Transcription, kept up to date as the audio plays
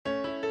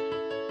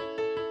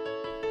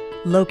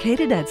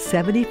Located at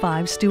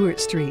 75 Stewart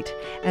Street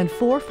and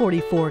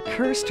 444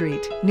 Kerr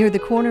Street near the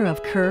corner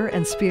of Kerr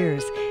and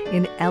Spears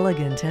in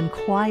elegant and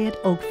quiet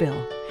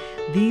Oakville,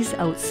 these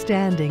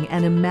outstanding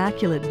and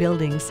immaculate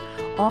buildings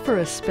offer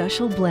a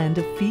special blend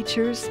of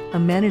features,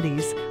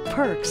 amenities,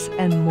 perks,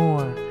 and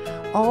more,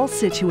 all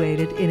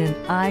situated in an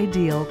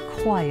ideal,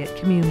 quiet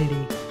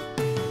community.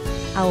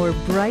 Our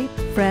bright,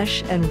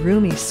 fresh, and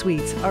roomy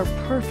suites are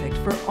perfect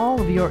for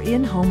all of your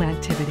in-home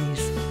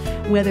activities,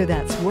 whether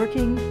that's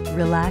working,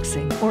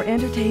 relaxing, or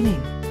entertaining.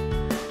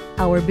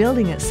 Our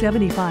building at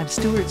 75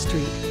 Stewart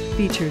Street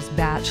features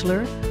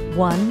bachelor,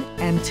 1-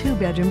 and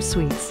 2-bedroom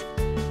suites,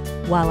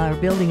 while our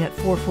building at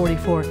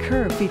 444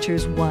 Kerr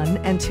features 1-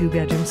 and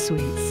 2-bedroom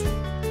suites.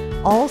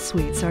 All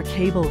suites are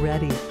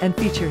cable-ready and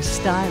feature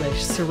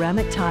stylish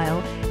ceramic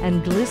tile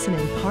and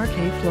glistening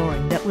parquet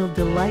flooring that will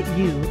delight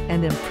you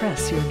and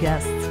impress your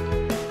guests.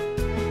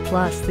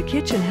 Plus, the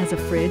kitchen has a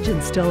fridge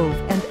and stove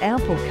and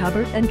ample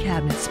cupboard and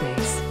cabinet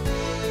space.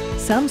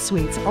 Some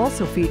suites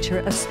also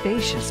feature a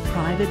spacious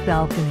private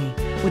balcony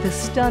with a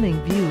stunning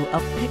view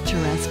of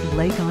picturesque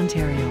Lake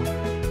Ontario.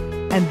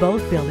 And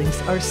both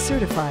buildings are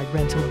certified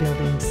rental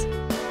buildings.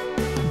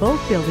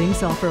 Both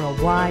buildings offer a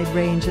wide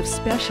range of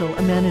special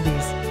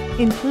amenities,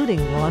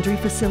 including laundry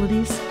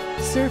facilities,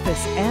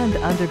 surface and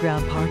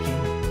underground parking,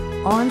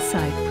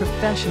 on-site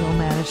professional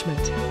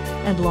management,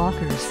 and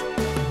lockers.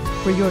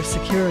 For your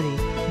security,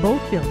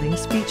 both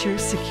buildings feature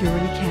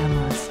security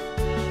cameras.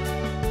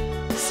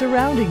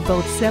 Surrounding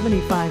both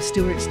 75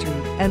 Stewart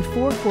Street and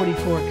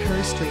 444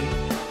 Kerr Street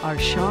are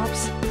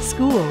shops,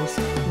 schools,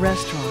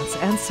 restaurants,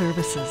 and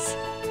services.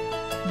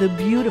 The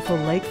beautiful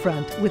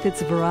lakefront, with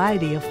its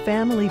variety of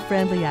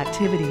family-friendly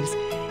activities,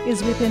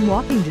 is within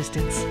walking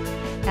distance,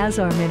 as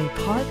are many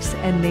parks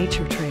and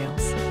nature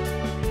trails.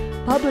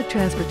 Public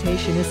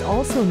transportation is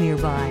also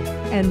nearby,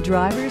 and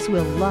drivers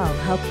will love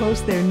how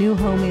close their new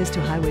home is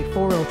to Highway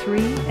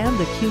 403 and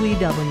the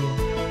QEW.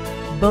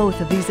 Both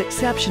of these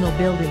exceptional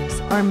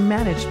buildings are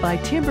managed by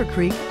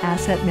Timbercreek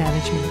Asset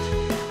Management,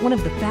 one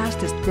of the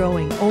fastest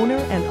growing owner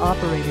and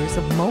operators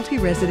of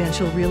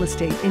multi-residential real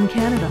estate in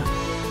Canada,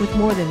 with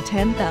more than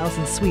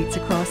 10,000 suites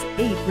across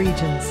 8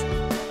 regions.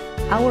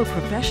 Our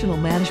professional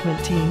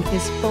management team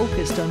is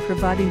focused on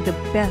providing the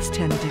best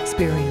tenant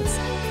experience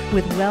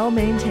with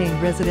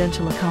well-maintained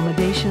residential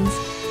accommodations,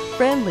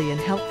 friendly and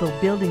helpful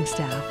building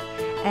staff,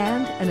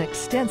 and an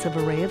extensive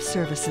array of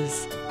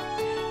services.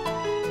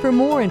 For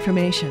more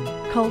information,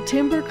 call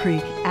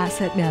Timbercreek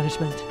Asset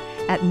Management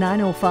at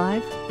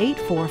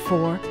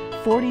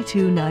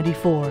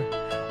 905-844-4294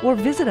 or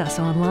visit us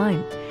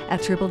online at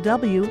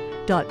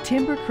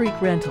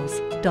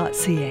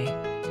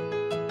www.timbercreekrentals.ca.